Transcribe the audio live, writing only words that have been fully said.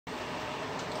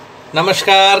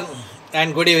Namaskar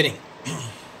and good evening.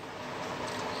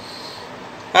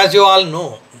 As you all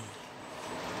know,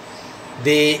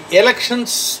 the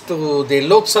elections to the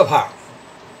Lok Sabha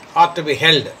are to be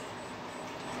held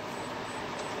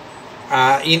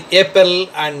in April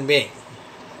and May.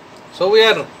 So we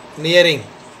are nearing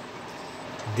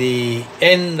the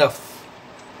end of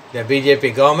the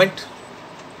BJP government,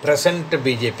 present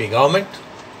BJP government,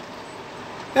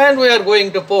 and we are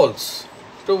going to polls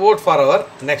to vote for our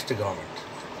next government.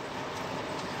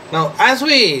 Now, as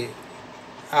we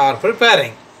are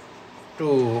preparing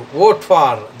to vote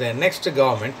for the next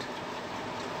government,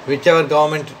 whichever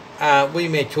government we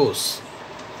may choose,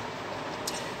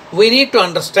 we need to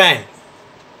understand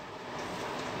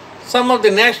some of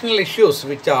the national issues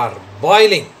which are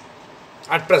boiling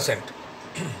at present.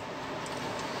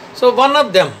 So one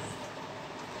of them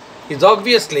is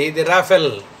obviously the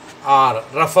Rafale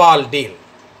deal.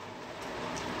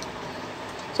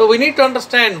 So we need to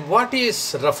understand what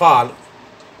is Rafale,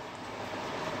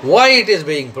 why it is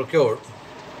being procured,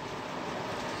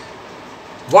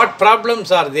 what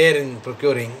problems are there in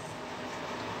procuring,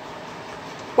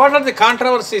 what are the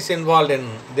controversies involved in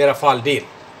the Rafale deal.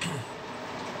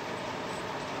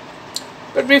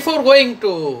 But before going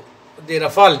to the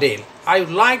Rafale deal, I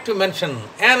would like to mention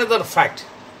another fact.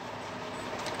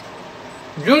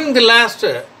 During the last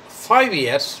 5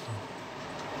 years,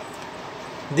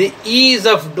 the ease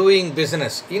of doing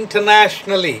business,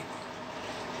 internationally,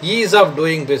 ease of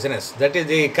doing business, that is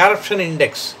the corruption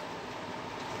index.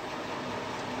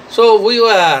 So we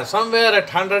were somewhere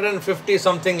at 150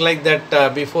 something like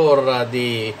that before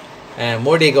the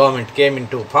Modi government came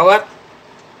into power.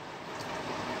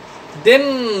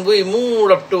 Then we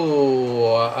moved up to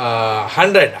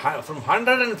 100. From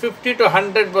 150 to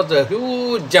 100 was a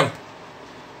huge jump,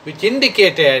 which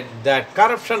indicated that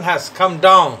corruption has come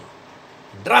down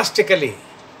drastically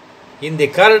in the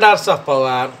corridors of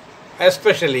power,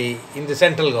 especially in the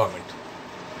central government.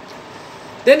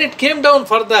 Then it came down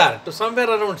further to somewhere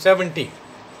around 70,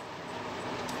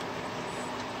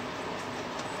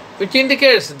 which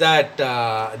indicates that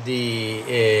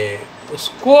the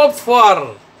scope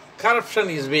for corruption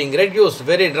is being reduced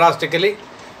very drastically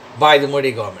by the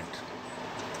Modi government.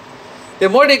 The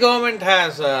Modi government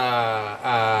has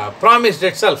promised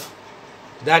itself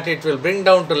that it will bring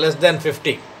down to less than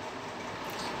 50.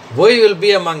 We will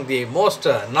be among the most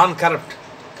non-corrupt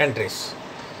countries.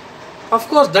 Of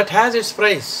course, that has its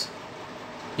price.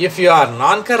 If you are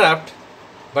non-corrupt,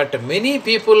 but many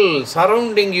people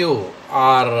surrounding you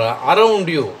or around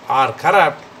you are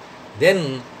corrupt,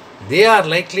 then they are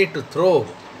likely to throw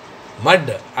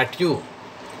mud at you,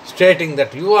 stating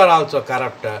that you are also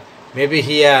corrupt, maybe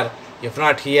here, if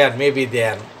not here, maybe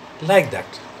there, like that.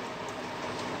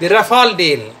 The Rafale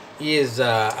deal is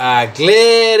a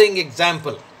glaring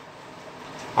example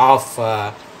of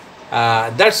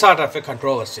that sort of a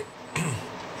controversy.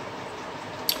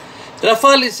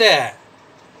 Rafale is a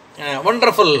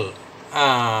wonderful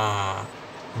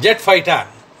jet fighter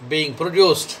being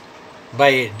produced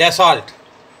by Dassault,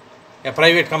 a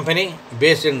private company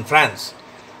based in France.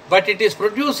 But it is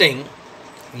producing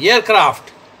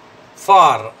aircraft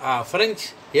for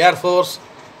French Air Force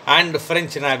and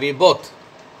French Navy both.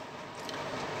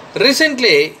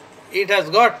 Recently, it has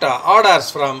got orders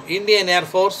from Indian Air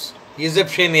Force,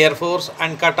 Egyptian Air Force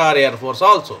and Qatar Air Force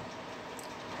also.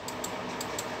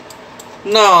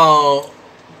 Now,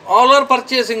 all are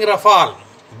purchasing Rafale,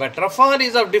 but Rafale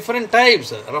is of different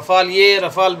types. Rafale A,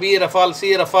 Rafale B, Rafale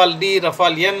C, Rafale D,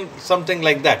 Rafale N, something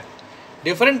like that.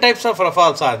 Different types of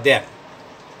Rafales are there.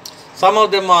 Some of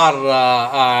them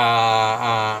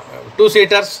are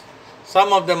two-seaters,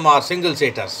 some of them are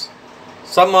single-seaters.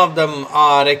 Some of them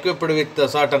are equipped with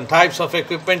certain types of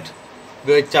equipment,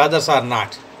 which others are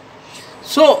not.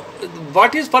 So,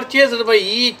 what is purchased by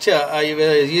each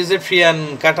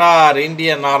Egyptian, Qatar,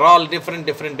 Indian are all different.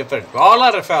 All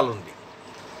are Rafale only.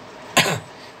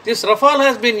 This Rafale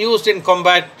has been used in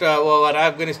combat over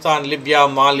Afghanistan, Libya,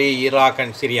 Mali, Iraq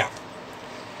and Syria.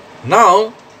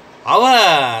 Now,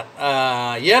 our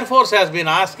Air Force has been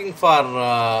asking for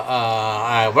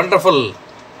a wonderful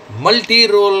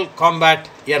multi-role combat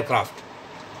aircraft,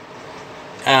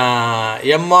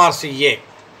 MRCA,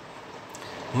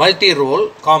 multi-role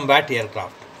combat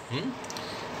aircraft.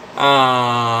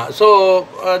 So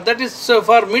that is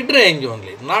for mid-range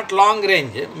only, not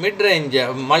long-range, mid-range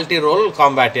multi-role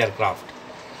combat aircraft.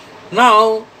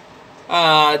 Now,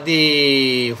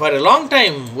 for a long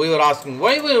time we were asking,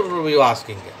 why were we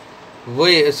asking?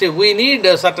 We need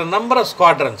a certain number of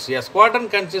squadrons. A squadron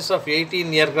consists of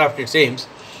 18 aircraft, it seems.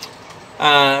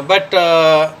 But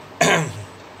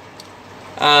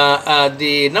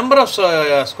the number of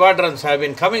squadrons have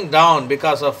been coming down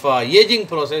because of aging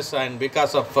process and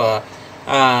because of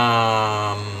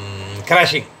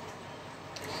crashing.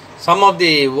 Some of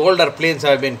the older planes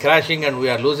have been crashing, and we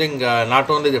are losing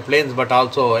not only the planes but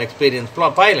also experienced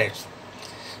pilots.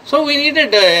 So we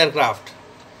needed aircraft.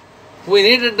 We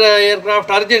needed aircraft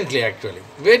urgently, actually,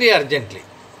 very urgently,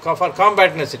 for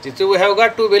combat necessity. So we have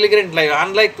got two belligerent,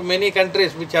 unlike many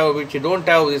countries which don't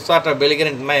have this sort of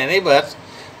belligerent neighbors.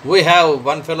 We have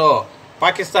one fellow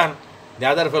Pakistan, the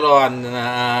other fellow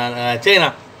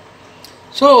China.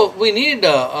 So we need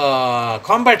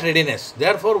combat readiness.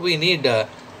 Therefore, we need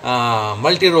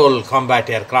multi-role combat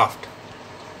aircraft.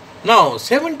 Now,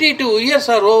 72 years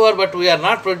are over, but we are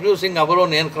not producing our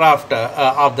own aircraft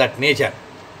of that nature.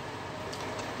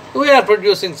 We are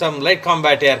producing some light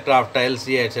combat aircraft,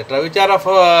 LCA, etc., which are of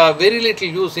very little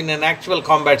use in an actual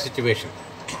combat situation.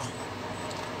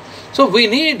 So we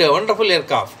need a wonderful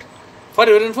aircraft. For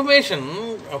your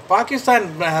information,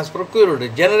 Pakistan has procured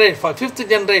fifth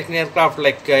generation aircraft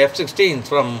like F-16s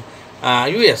from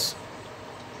US.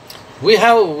 We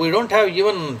don't have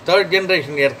even third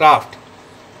generation aircraft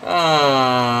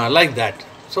like that.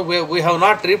 So we have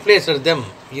not replaced them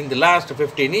in the last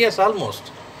 15 years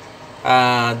almost.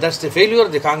 That's the failure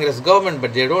of the Congress government,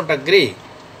 but they don't agree.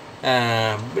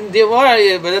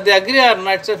 Whether they agree or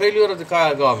not, it's a failure of the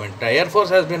government. The Air Force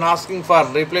has been asking for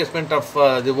replacement of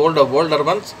the older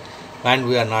ones, and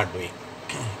we are not doing.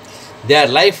 Their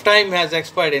lifetime has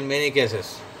expired in many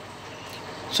cases.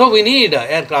 So we need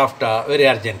aircraft very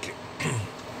urgently.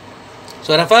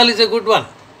 So Rafale is a good one.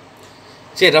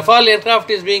 See, Rafale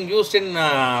aircraft is being used in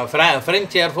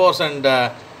French Air Force and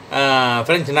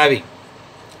French Navy.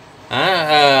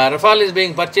 Rafale is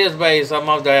being purchased by some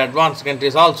of the advanced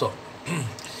countries also.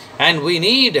 And we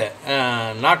need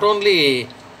not only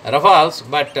Rafales,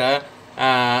 but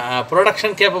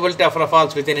production capability of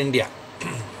Rafales within India.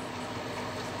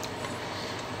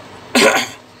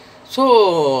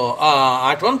 So,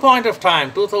 at one point of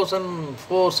time,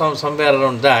 2004, somewhere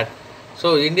around that,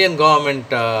 so Indian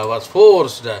government was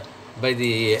forced by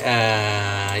the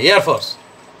Air Force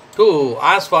to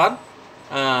ask for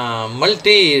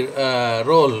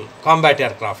multi-role combat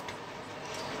aircraft.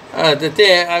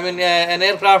 An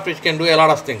aircraft which can do a lot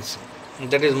of things.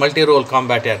 That is multi-role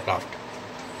combat aircraft.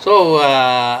 So,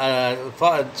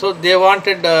 so they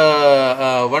wanted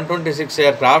 126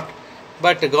 aircraft,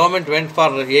 but the government went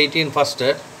for 18 first,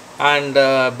 and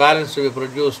balance to be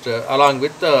produced along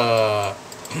with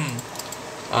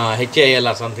HAL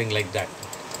or something like that.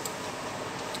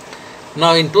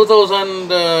 Now in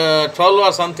 2012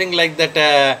 or something like that,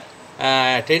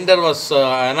 tender was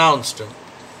announced,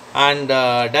 and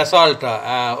Dassault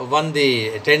won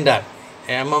the tender,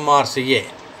 MMRCA,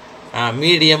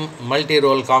 medium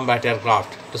multi-role combat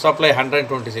aircraft, to supply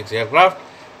 126 aircraft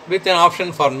with an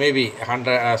option for maybe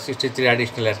 163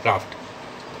 additional aircraft.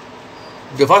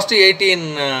 The first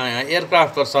 18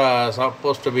 aircraft were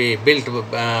supposed to be built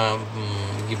by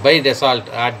Dassault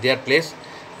at their place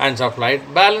and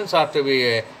supplied. Balance are to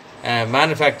be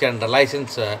manufactured under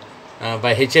license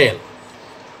by HAL.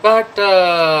 But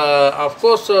of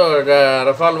course, the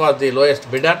Rafale was the lowest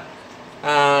bidder,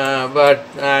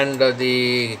 and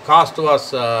the cost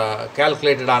was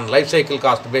calculated on life cycle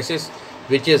cost basis,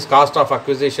 which is cost of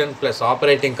acquisition plus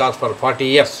operating cost for 40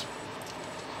 years,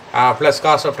 plus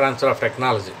cost of transfer of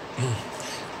technology.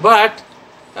 But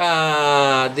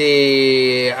after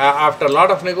a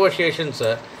lot of negotiations,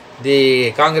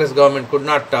 the Congress government could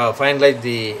not finalize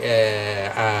the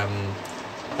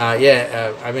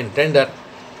tender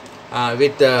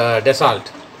with Dassault.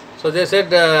 So they said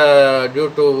due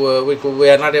to we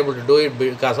are not able to do it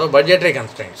because of budgetary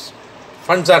constraints.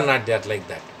 Funds are not there like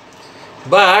that.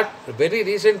 But very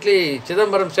recently,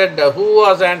 Chidambaram said, who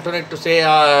was Antoinette to say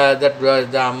that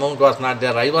the amount was not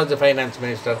there? I was the finance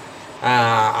minister.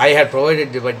 I had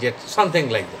provided the budget, something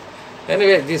like that.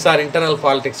 Anyway, these are internal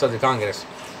politics of the Congress.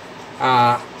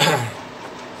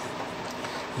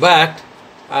 But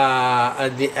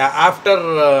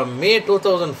after May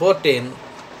 2014,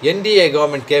 NDA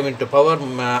government came into power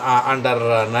under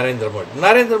Narendra Modi.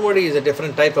 Narendra Modi is a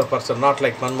different type of person, not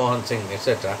like Manmohan Singh,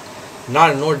 etc.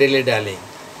 No dilly-dallying.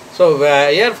 So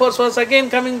Air Force was again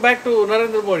coming back to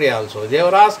Narendra Modi also. They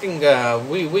were asking,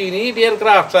 we need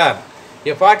aircraft, sir.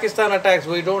 If Pakistan attacks,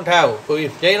 we don't have.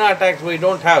 If China attacks, we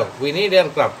don't have. We need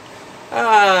aircraft.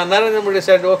 Narendra Modi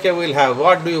said, okay, we'll have.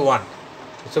 What do you want?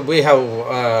 So we have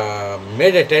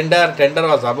made a tender. Tender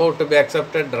was about to be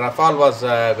accepted. Rafale was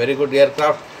a very good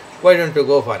aircraft. Why don't you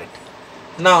go for it?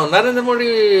 Now, Narendra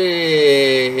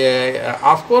Modi,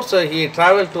 of course, he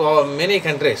traveled to many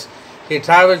countries. He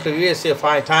traveled to USA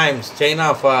 5 times,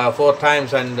 China 4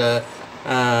 times, and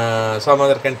some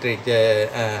other country,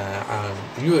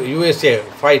 USA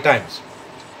 5 times.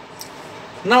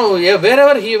 Now,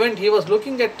 wherever he went, he was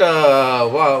looking at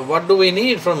what do we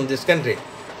need from this country.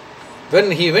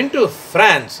 When he went to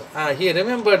France, he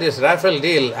remembered this RAFALE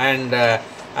deal and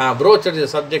broached the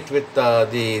subject with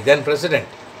the then president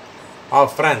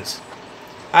of France.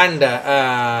 And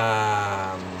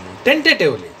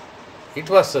tentatively, it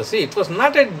was it was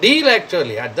not a deal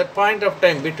actually at that point of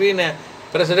time between a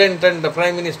president and the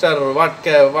prime minister. What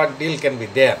deal can be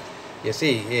there? You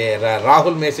see,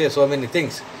 Rahul may say so many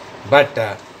things, but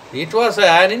it was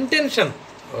an intention.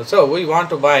 So we want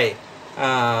to buy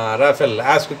RAFALE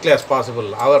as quickly as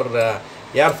possible. Our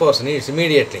Air Force needs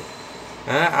immediately,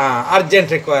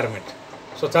 urgent requirement.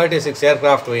 So 36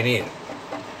 aircraft we need.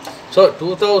 So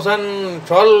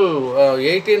 2012,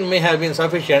 18 may have been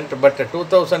sufficient, but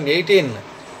 2018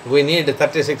 we need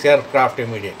 36 aircraft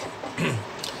immediately.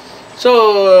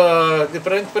 So the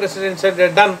French president said,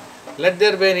 done, let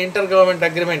there be an intergovernment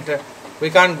agreement. We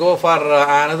can't go for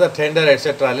another tender,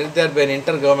 etc. Let there be an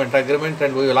intergovernment agreement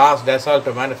and we will ask Dassault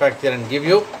to manufacture and give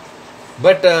you.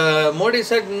 But Modi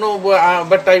said, no,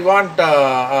 but I want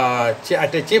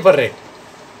at a cheaper rate.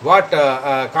 What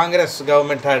Congress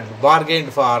government had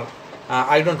bargained for,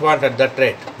 I don't want at that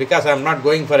rate because I am not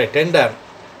going for a tender.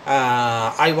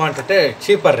 I want at a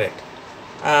cheaper rate.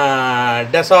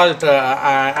 Dassault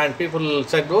and people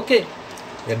said, okay,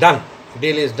 you're done,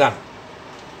 deal is done.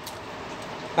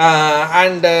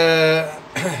 And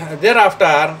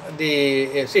thereafter,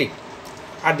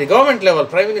 at the government level,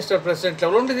 Prime Minister, President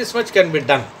level, only this much can be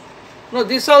done. No,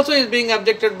 this also is being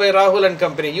objected by Rahul and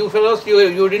company. You fellows,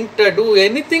 you didn't do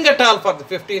anything at all for the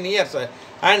 15 years.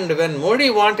 And when Modi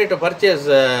wanted to purchase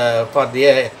for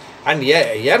the and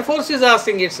Air Force is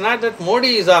asking, it's not that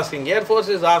Modi is asking, Air Force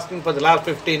is asking for the last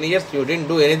 15 years, you didn't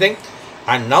do anything.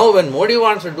 And now when Modi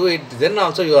wants to do it, then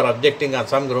also you are objecting on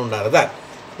some ground or other.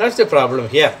 That's the problem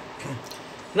here.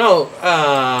 Now,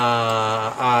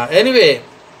 anyway,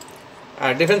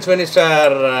 Defense Minister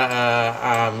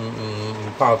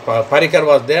Parrikar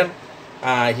was there.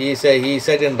 He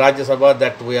said in Rajya Sabha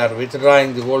that we are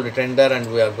withdrawing the old tender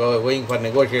and we are going for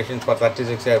negotiations for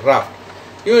 36 aircraft.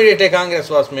 Immediately Congress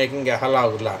was making a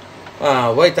halla.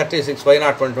 Why 36? Why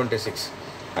not 126?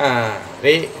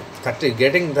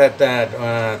 Getting that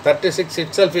 36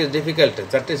 itself is difficult.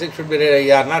 36 should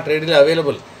be are not readily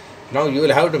available. Now you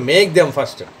will have to make them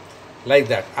first, like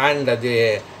that. And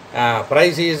the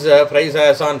price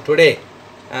as on today.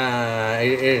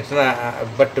 It's not,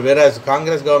 but whereas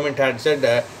Congress government had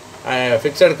said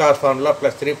fixed cost formula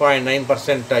plus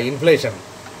 3.9% inflation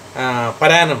per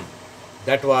annum,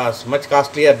 that was much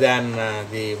costlier than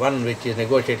the one which is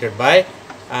negotiated by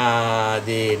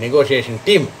the negotiation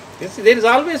team. There is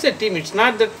always a team. It's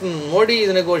not that Modi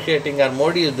is negotiating or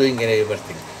Modi is doing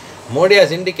everything. Modi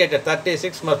has indicated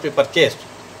 36 must be purchased.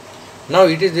 Now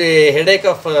it is the headache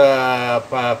of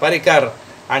Parrikar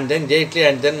and then Jaitley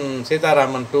and then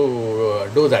Sitaraman to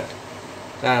do that.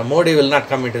 Modi will not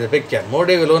come into the picture.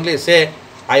 Modi will only say,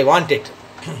 I want it.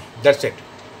 That's it.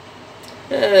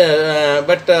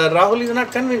 But Rahul is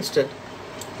not convinced.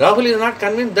 Rahul is not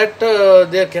convinced that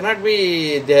there cannot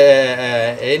be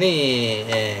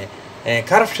any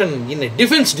corruption in a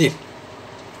defense deal.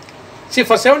 See,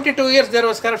 for 72 years there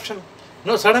was corruption.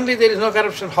 No, suddenly there is no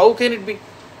corruption. How can it be?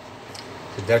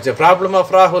 That's a problem of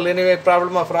Rahul. Anyway,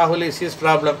 problem of Rahul is his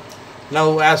problem.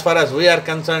 Now, as far as we are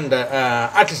concerned,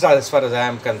 at least as far as I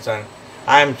am concerned,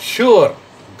 I am sure,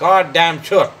 goddamn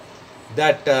sure,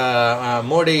 that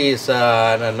Modi is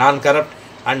non-corrupt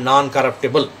and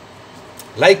non-corruptible.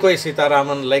 Likewise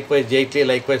Sitaraman, likewise Jaitley,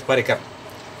 likewise Parrikar.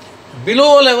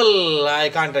 Below level, I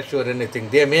can't assure anything.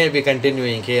 They may be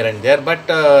continuing here and there, but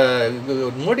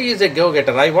Modi is a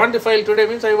go-getter. I want the file today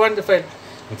means I want the file.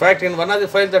 In fact, in one of the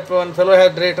files that one fellow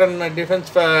had written,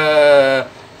 Defense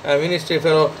Ministry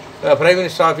fellow, Prime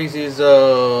Minister Office is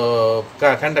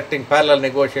conducting parallel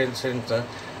negotiations.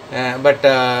 But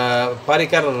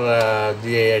Parrikar,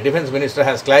 the Defense Minister,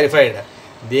 has clarified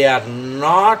they are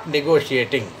not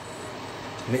negotiating.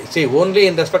 See, only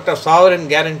in respect of sovereign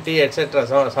guarantee, etc.,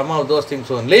 some of those things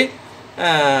only,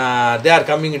 they are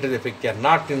coming into the picture,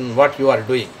 not in what you are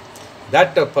doing.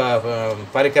 That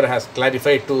Parrikar has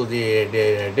clarified to the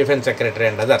Defense Secretary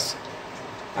and others.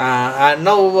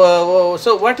 Now,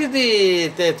 so what is the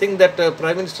thing that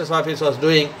Prime Minister's office was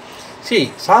doing?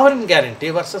 See, sovereign guarantee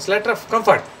versus letter of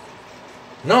comfort.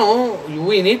 Now,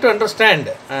 we need to understand,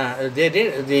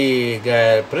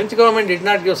 the French government did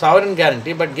not give sovereign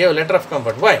guarantee but gave letter of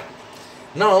comfort. Why?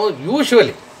 Now,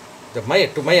 usually,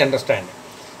 to my understanding,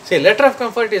 See, letter of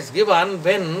comfort is given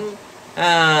when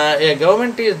a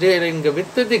government is dealing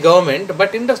with the government,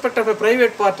 but in respect of a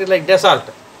private party like Dassault.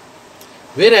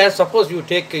 Whereas, suppose you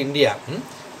take India,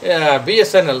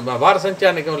 BSNL, Bharat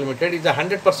Sanchar Nigam Limited, is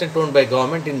 100% owned by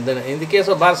government. In the case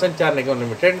of Bharat Sanchar Nigam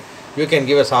Limited, you can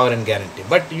give a sovereign guarantee.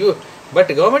 But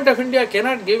the government of India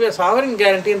cannot give a sovereign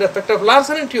guarantee in respect of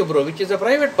Larsen and Toubro, which is a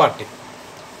private party.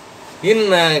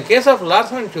 In case of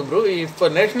Larsen and Toubro, if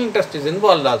national interest is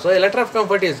involved also, a letter of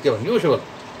comfort is given, usual.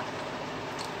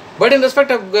 But in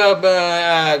respect of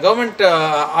government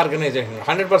organization,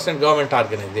 100% government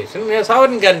organization, a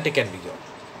sovereign guarantee can be given.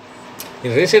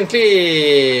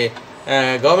 Recently,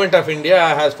 government of India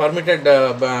has permitted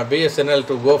BSNL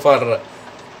to go for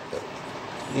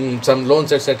some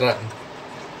loans, etc.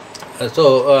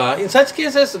 So, in such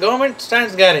cases, government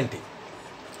stands guarantee.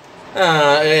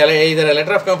 Either a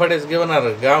letter of comfort is given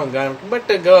or but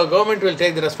government will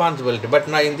take the responsibility. But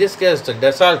now in this case,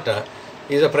 Dassault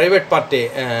is a private party.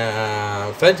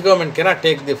 French government cannot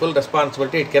take the full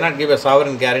responsibility. It cannot give a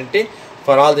sovereign guarantee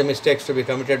for all the mistakes to be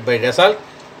committed by Dassault.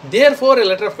 Therefore, a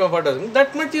letter of comfort,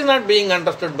 that much is not being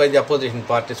understood by the opposition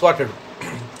parties. What to do?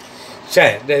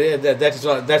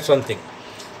 That's one thing.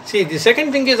 See, the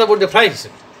second thing is about the price.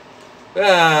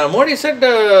 Modi said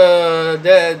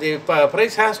the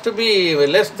price has to be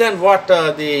less than what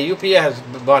the UPA has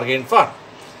bargained for.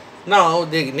 Now,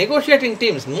 the negotiating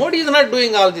teams, Modi is not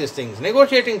doing all these things.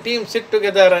 Negotiating teams sit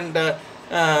together and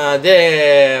they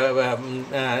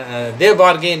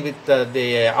bargain with the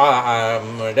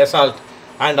Dassault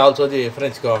and also the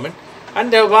French government.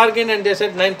 And they bargained and they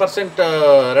said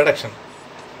 9% reduction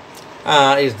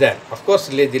is there. Of course,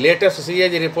 the latest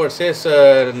CAG report says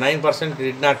 9%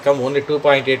 did not come, only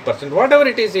 2.8%. Whatever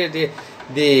it is,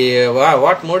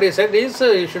 what Modi said is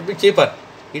it should be cheaper.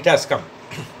 It has come.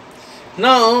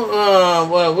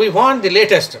 Now, we want the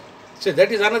latest. See,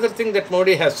 that is another thing that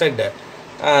Modi has said.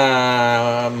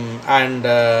 And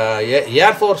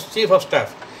Air Force Chief of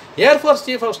Staff. Air Force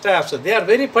Chief of Staff, so they are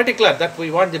very particular that we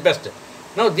want the best.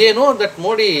 Now, they know that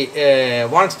Modi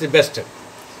wants the best.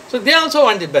 So, they also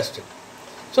want the best.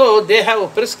 So, they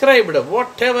have prescribed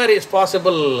whatever is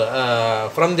possible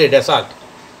from the Dassault.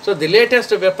 So, the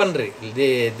latest weaponry,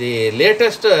 the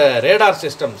latest radar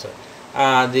systems,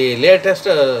 the latest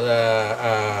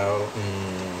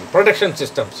protection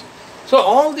systems. So,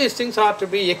 all these things are to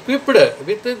be equipped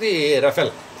with the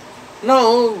Rafale.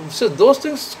 Now, so those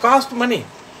things cost money.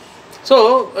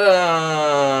 So,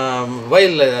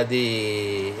 while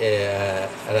the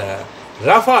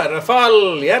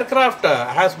Rafale aircraft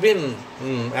has been,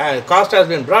 cost has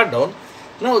been brought down,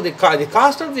 now the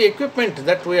cost of the equipment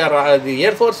that the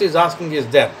Air Force is asking is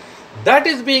there. That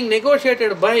is being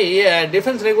negotiated by a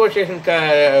defense negotiation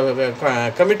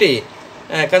committee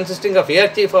consisting of Air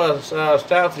Chief of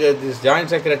Staff, this Joint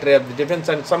Secretary of the Defense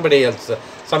and somebody else,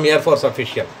 some Air Force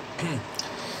official.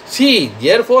 See,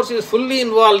 the Air Force is fully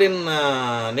involved in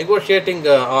negotiating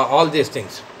all these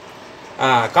things.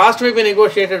 Cost may be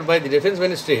negotiated by the Defense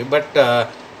Ministry, but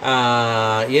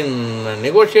in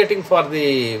negotiating for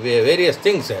the various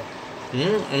things,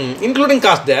 including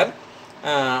cost there,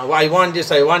 I want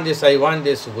this, I want this, I want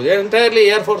this.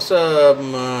 Entirely Air Force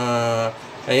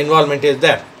involvement is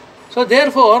there. So,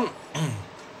 therefore,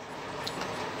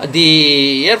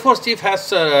 the Air Force Chief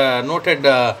has noted,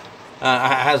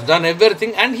 has done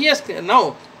everything, and he has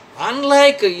now,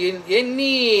 unlike in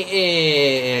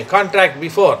any contract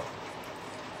before,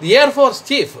 the Air Force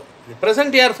Chief, the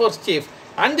present Air Force Chief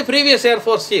and the previous Air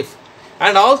Force Chief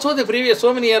and also the previous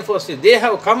so many Air Force Chiefs, they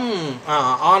have come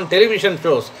on television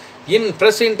shows, in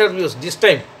press interviews this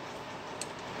time,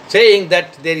 saying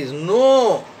that there is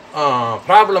no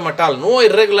problem at all, no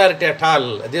irregularity at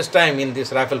all this time in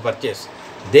this Rafale purchase.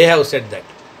 They have said that.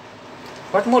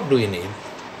 What more do you need?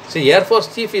 See, Air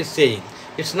Force Chief is saying,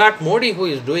 it's not Modi who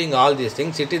is doing all these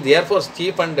things, it is the Air Force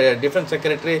Chief and Defense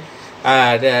Secretary,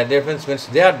 the Defense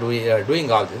Minister, they are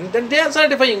doing all this. And then they are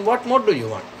certifying. What more do you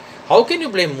want? How can you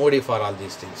blame Modi for all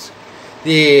these things?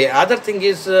 The other thing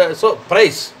is, so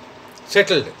price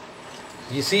settled.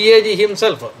 The CAG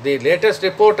himself, the latest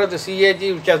report of the CAG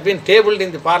which has been tabled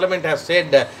in the Parliament has said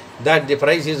that the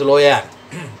price is lower.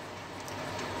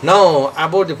 Now,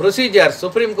 about the procedures,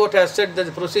 Supreme Court has said that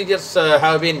the procedures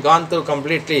have been gone through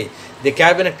completely. The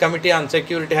Cabinet Committee on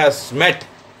Security has met.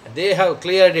 They have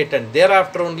cleared it, and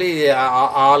thereafter only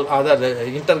all other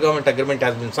intergovernment agreement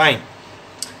has been signed.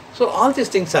 So, all these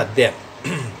things are there.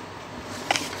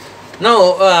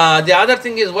 Now, the other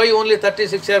thing is, why only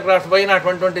 36 aircraft, why not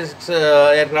 126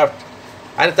 aircraft?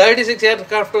 And 36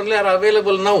 aircraft only are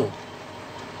available now.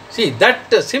 See,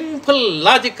 that simple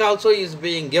logic also is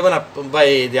being given up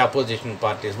by the opposition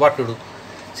parties. What to do?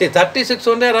 See, 36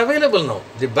 only are available now.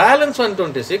 The balance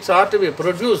 126 are to be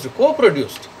produced,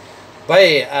 co-produced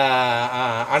by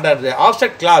under the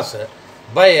offset class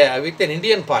by with an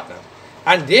Indian partner.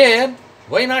 And there,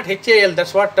 why not HAL?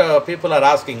 That's what people are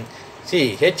asking.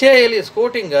 See, HAL is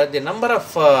quoting the number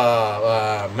of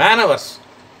man hours,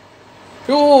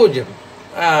 huge,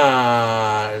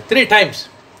 3 times.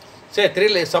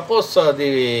 Say suppose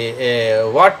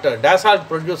what Dassault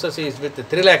produces is with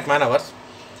 3 lakh man hours.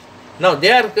 Now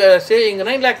they are saying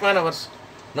 9 lakh man hours.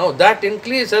 Now that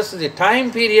increases the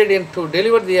time period to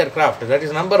deliver the aircraft. That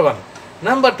is number 1.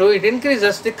 Number 2, it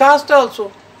increases the cost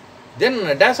also.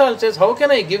 Then Dassault says, how can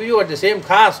I give you at the same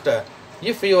cost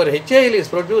if your HAL is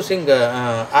producing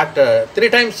at 3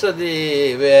 times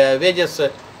the wages?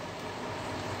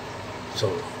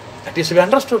 So that is to be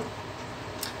understood.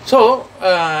 So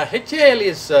HAL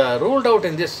is ruled out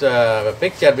in this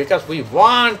picture because we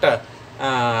want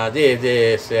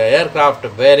this aircraft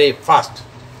very fast.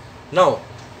 Now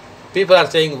people are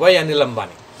saying, why Anil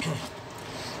Ambani?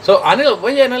 So why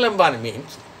Anil Ambani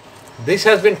means, this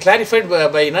has been clarified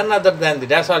by none other than the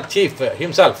Dassault chief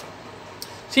himself.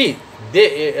 See,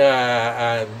 they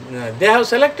have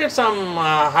selected some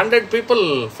 100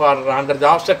 people for under the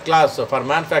offset class for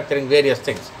manufacturing various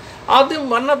things. Of them,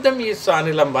 one of them is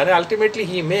Anil Ambani. Ultimately,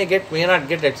 he may get, may not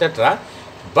get, etc.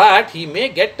 But he may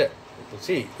get.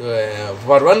 See,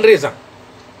 for one reason.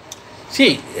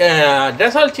 See,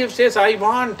 Dassault chief says, I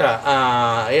want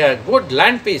a good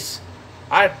land piece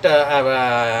at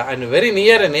and very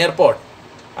near an airport,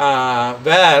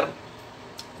 where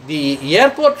the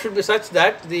airport should be such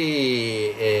that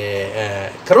the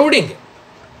crowding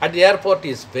at the airport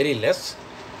is very less,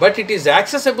 but it is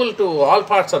accessible to all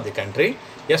parts of the country,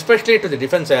 especially to the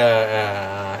defense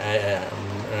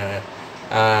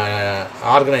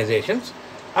organizations.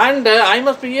 And I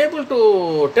must be able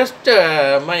to test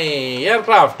my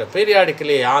aircraft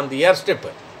periodically on the airstrip.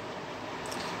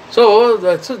 So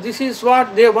this is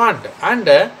what they want. And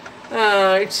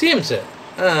it seems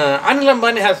Anil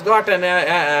Ambani has got a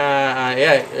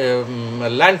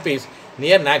land piece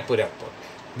near Nagpur airport.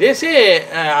 They say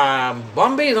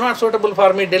Bombay is not suitable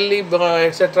for me, Delhi,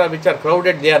 etc., which are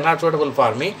crowded, they are not suitable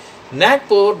for me.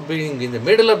 Nagpur, being in the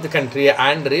middle of the country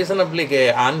and reasonably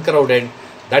uncrowded,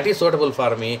 that is suitable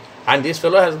for me. And this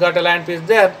fellow has got a land piece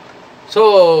there.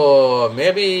 So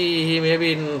maybe he may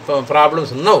be in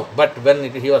problems now, but when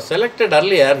he was selected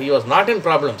earlier, he was not in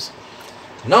problems.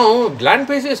 Now land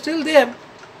piece is still there.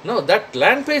 No, that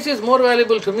land piece is more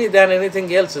valuable to me than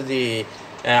anything else. The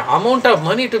amount of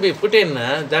money to be put in,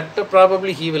 that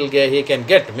probably he can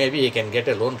get. Maybe he can get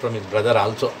a loan from his brother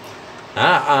also,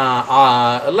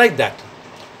 like that.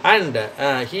 And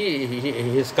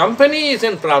his company is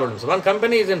in problems. One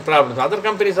company is in problems. Other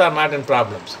companies are not in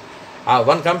problems.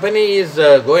 One company is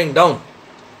going down.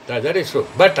 That is true.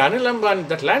 But Anil Ambani,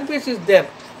 that land piece is there.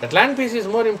 That land piece is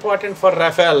more important for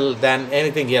Rafale than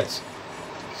anything else.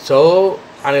 So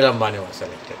Anil Ambani was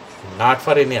selected, not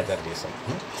for any other reason.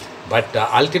 But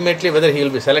ultimately, whether he will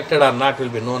be selected or not will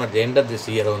be known at the end of this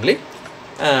year only,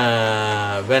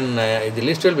 when the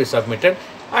list will be submitted.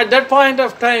 At that point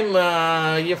of time,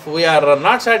 if we are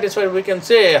not satisfied, we can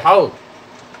say how.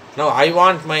 Now I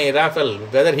want my Rafale,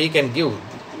 whether he can give.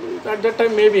 At that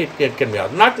time, maybe it can be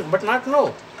not, but not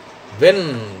now.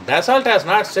 When Dassault has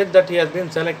not said that he has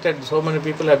been selected, so many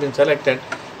people have been selected,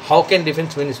 how can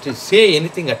Defence Ministry say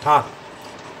anything at all?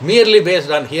 Merely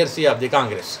based on hearsay of the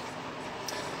Congress.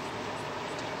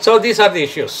 So these are the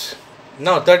issues.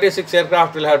 Now 36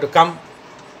 aircraft will have to come.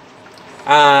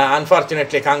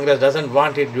 Unfortunately, Congress doesn't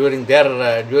want it during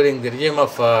their during the regime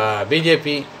of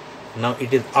BJP. Now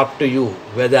it is up to you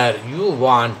whether you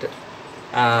want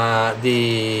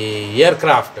the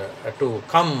aircraft to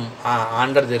come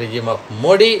under the regime of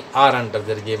Modi or under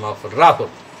the regime of Rahul.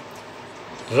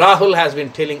 Rahul has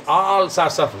been telling all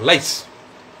sorts of lies,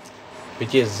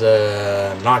 which is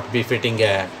not befitting.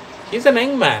 He's a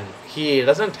young man. He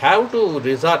doesn't have to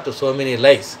resort to so many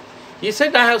lies. He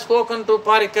said, I have spoken to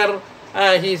Parrikar.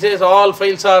 He says all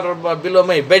files are below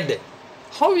my bed.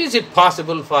 How is it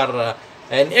possible for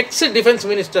an ex-defense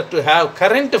minister to have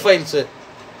current files?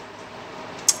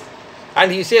 And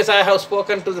he says, I have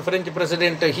spoken to the French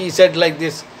president. He said like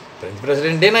this. French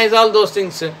president denies all those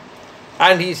things.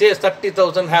 And he says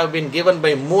 30,000 have been given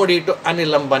by Modi to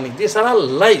Anil Ambani. These are all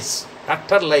lies,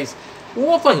 utter lies,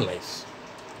 open lies.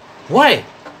 Why?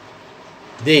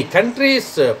 The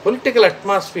country's political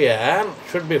atmosphere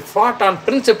should be fought on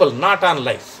principle, not on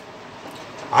lies.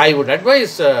 I would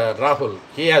advise Rahul,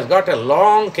 he has got a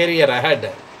long career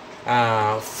ahead.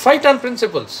 Fight on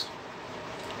principles.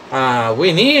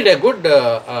 We need a good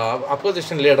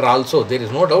opposition leader also, there is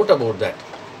no doubt about that.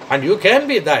 And you can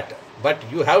be that, but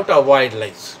you have to avoid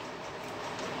lies.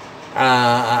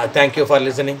 Thank you for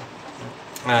listening.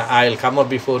 I will come up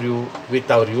before you with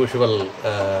our usual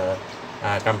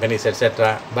companies,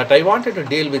 etc. But I wanted to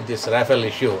deal with this Rafale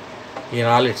issue in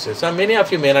all its. So many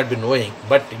of you may not be knowing,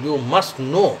 but you must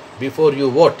know before you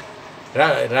vote.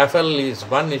 Rafale is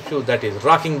one issue that is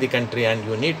rocking the country, and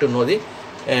you need to know the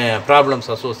problems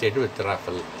associated with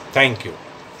Rafale. Thank you.